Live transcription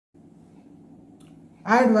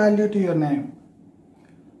Add value to your name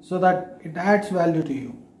so that it adds value to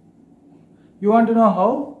you. You want to know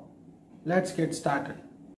how? Let's get started.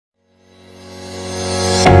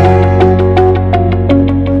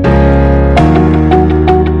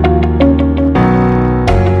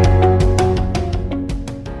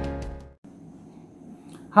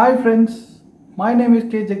 Hi friends, my name is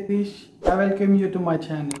Jagadesh. I welcome you to my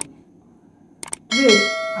channel.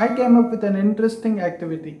 Today I came up with an interesting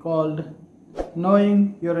activity called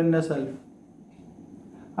Knowing Your Inner Self.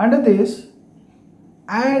 Under this,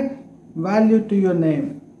 add value to your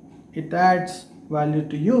name. It adds value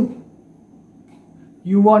to you.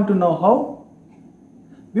 You want to know how?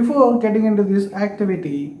 Before getting into this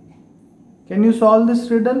activity, can you solve this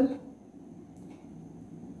riddle?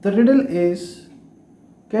 The riddle is,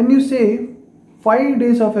 can you say 5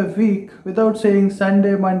 days of a week without saying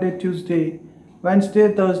Sunday, Monday, Tuesday,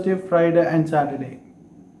 Wednesday, Thursday, Friday and Saturday?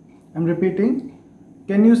 I'm repeating.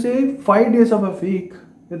 Can you say 5 days of a week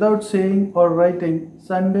without saying or writing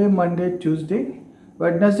Sunday, Monday, Tuesday,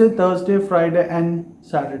 Wednesday, Thursday, Friday and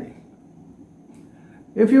Saturday?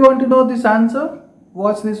 If you want to know this answer,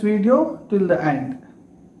 watch this video till the end.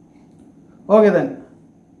 Okay then,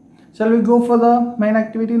 shall we go for the main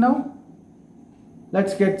activity now?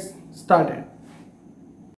 Let's get started.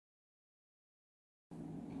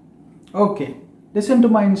 Okay, listen to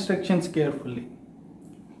my instructions carefully.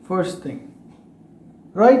 First thing,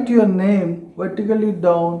 write your name vertically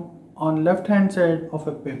down on left hand side of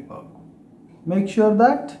a paper. Make sure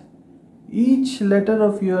that each letter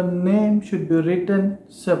of your name should be written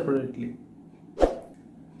separately.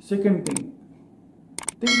 Second thing,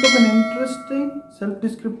 think of an interesting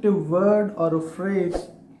self-descriptive word or a phrase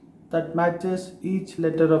that matches each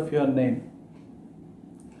letter of your name.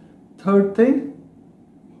 Third thing,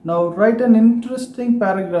 now write an interesting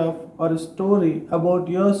paragraph or a story about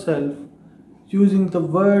yourself using the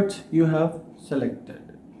words you have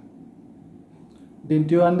selected. Didn't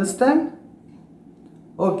you understand?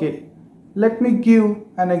 Okay, let me give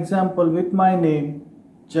an example with my name,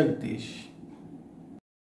 Jagadesh.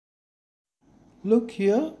 Look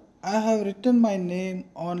here, I have written my name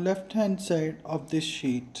on left hand side of this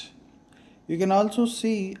sheet. You can also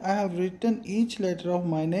see I have written each letter of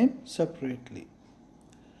my name separately.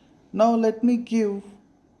 Now let me give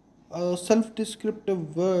a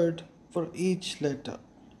self-descriptive word for each letter.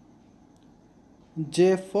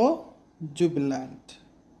 J for jubilant,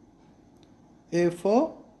 A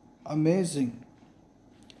for amazing,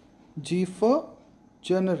 G for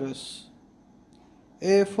generous,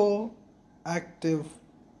 A for active,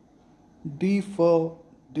 D for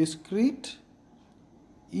discreet,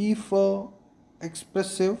 E for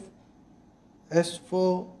expressive, S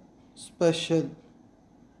for special,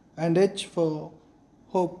 and H for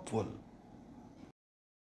hopeful.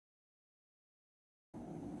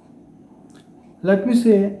 Let me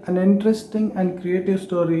say an interesting and creative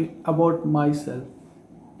story about myself.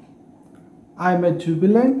 I am a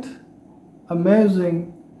jubilant,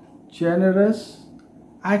 amazing, generous,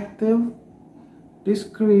 active,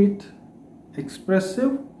 discreet,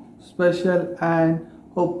 expressive, special and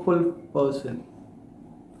hopeful person.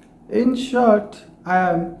 In short, I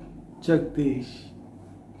am Jagadesh.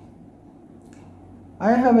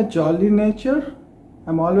 I have a jolly nature.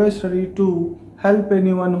 I'm always ready to help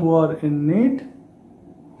anyone who are in need.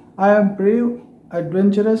 I am brave,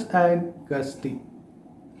 adventurous and gusty.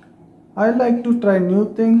 I like to try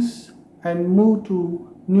new things and move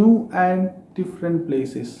to new and different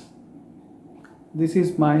places. This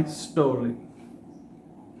is my story.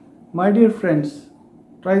 My dear friends,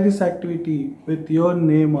 try this activity with your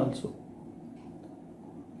name also.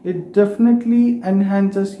 It definitely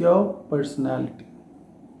enhances your personality.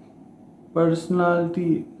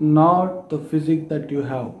 Personality, not the physique that you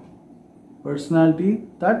have. Personality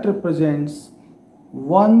that represents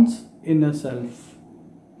one's inner self.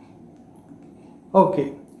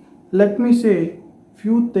 Okay, let me say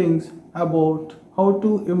few things about how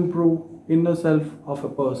to improve inner self of a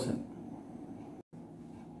person.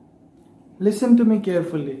 Listen to me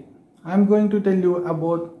carefully. I am going to tell you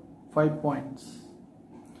about 5 points.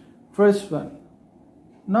 First one,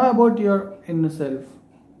 know about your inner self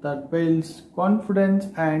that builds confidence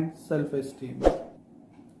and self-esteem.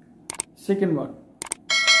 Second one,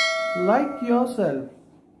 like yourself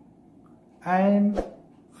and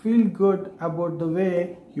feel good about the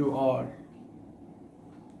way you are.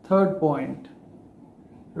 Third point,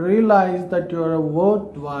 realize that you are a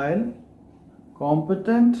worthwhile,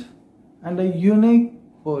 competent and a unique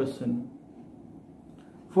person.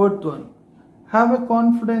 Fourth one, have a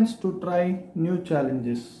confidence to try new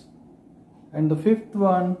challenges. And the fifth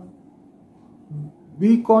one,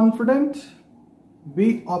 be confident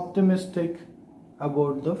be optimistic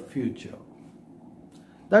about the future.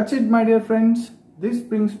 That's it, my dear friends. This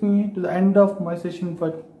brings me to the end of my session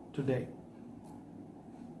for today.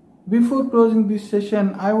 Before closing this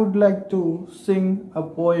session, I would like to sing a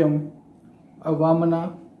poem, a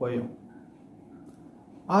Vamana poem.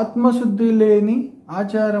 Atmasuddhi leni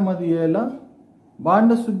acharamadiela,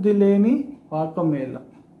 Banda suddhi leni pakamela,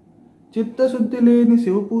 Chitta suddhi leni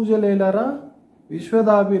sivapuja lelara,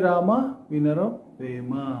 Vishwadabhirama vinara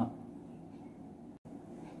vema.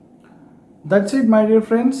 That's it, my dear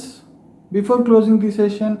friends. Before closing the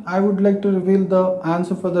session, I would like to reveal the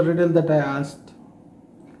answer for the riddle that I asked.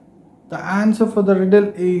 The answer for the riddle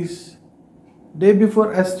is day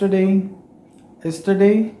before yesterday,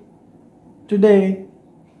 yesterday, today,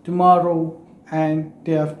 tomorrow, and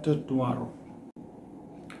day after tomorrow.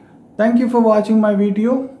 Thank you for watching my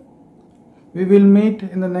video. We will meet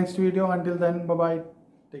in the next video. Until then, bye bye.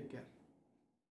 Take care.